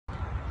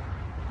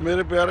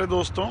मेरे प्यारे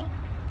दोस्तों,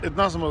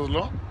 इतना समझ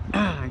लो,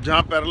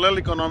 जहाँ पैरेलल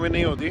इकोनॉमी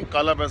नहीं होती,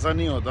 काला पैसा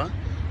नहीं होता,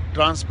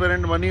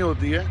 ट्रांसपेरेंट मनी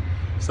होती है,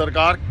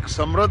 सरकार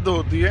समृद्ध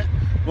होती है,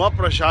 वहाँ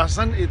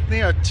प्रशासन इतनी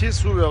अच्छी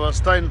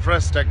सुव्यवस्था,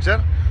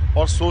 इंफ्रास्ट्रक्चर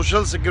और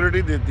सोशल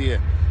सिक्योरिटी देती है।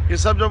 ये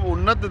सब जब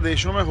उन्नत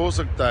देशों में हो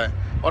सकता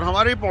है, और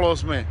हमारे ही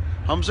पड़ोस में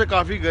हमसे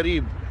काफ़ी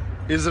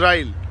गरीब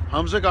इजराइल,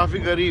 हमसे काफ़ी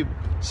गरीब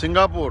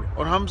सिंगापुर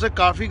और हमसे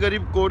काफ़ी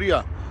गरीब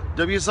कोरिया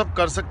जब ये सब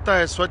कर सकता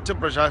है स्वच्छ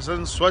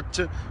प्रशासन,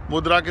 स्वच्छ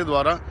मुद्रा के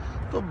द्वारा,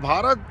 तो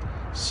भारत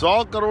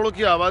 100 करोड़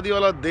की आबादी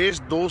वाला देश,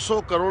 200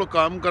 करोड़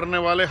काम करने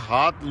वाले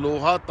हाथ,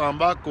 लोहा,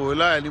 तांबा,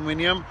 कोयला,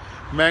 aluminium,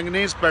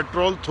 manganese,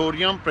 petrol,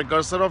 thorium,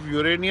 precursor of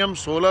uranium,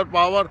 solar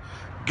power,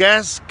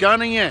 gas, क्या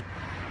नहीं है,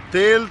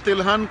 तेल,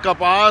 तिलहन,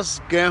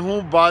 कपास,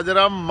 गेहूं,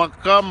 बाजरा,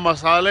 मक्का,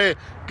 मसाले,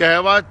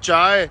 कहवा,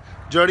 चाय,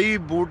 जड़ी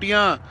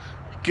बूटियां,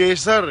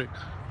 केसर,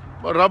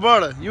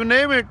 रबड़, you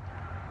name it.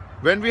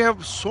 When we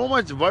have so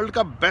much, world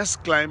का बेस्ट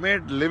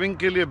क्लाइमेट, लिविंग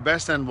के लिए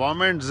बेस्ट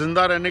एनवायरनमेंट,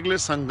 जिंदा रहने के लिए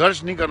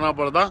संघर्ष नहीं करना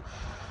पड़ता।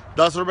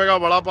 10 रुपए का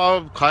बड़ा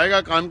पाव खाएगा,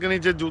 कान के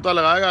नीचे जूता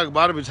लगाएगा,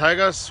 अखबार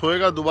बिछाएगा,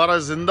 सोएगा, दोबारा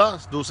जिंदा,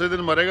 दूसरे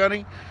दिन मरेगा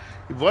नहीं।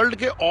 वर्ल्ड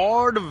के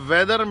ऑड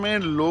वेदर में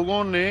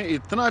लोगों ने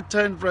इतना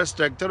अच्छा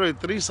इंफ्रास्ट्रक्चर और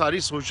इतनी सारी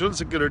सोशल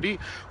सिक्योरिटी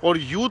और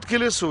यूथ के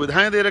लिए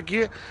सुविधाएं दे रखी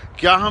है।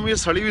 क्या हम ये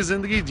सड़ी हुई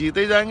जिंदगी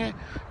जीते जाएंगे?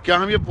 क्या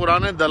हम ये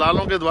पुराने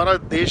दलालों के द्वारा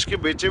देश के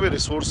बेचे हुए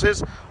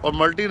रिसोर्सेज और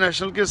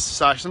मल्टीनेशनल के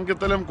शासन के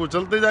तले हम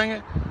कुचलते जाएंगे?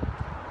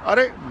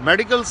 अरे,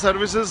 मेडिकल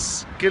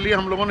सर्विसेज के लिए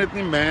हम लोगों ने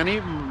इतनी महंगी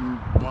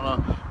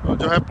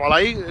जो है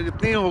पढ़ाई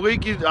इतनी हो गई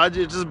कि आज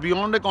it is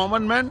beyond A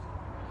common man.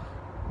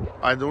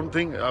 I don't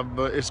think अब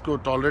इसको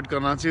टॉलरेट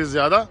करना चाहिए,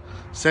 ज़्यादा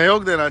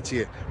सहयोग देना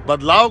चाहिए,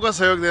 बदलाव का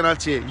सहयोग देना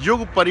चाहिए,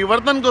 युग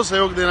परिवर्तन को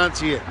सहयोग देना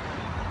चाहिए।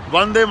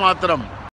 वंदे मातरम।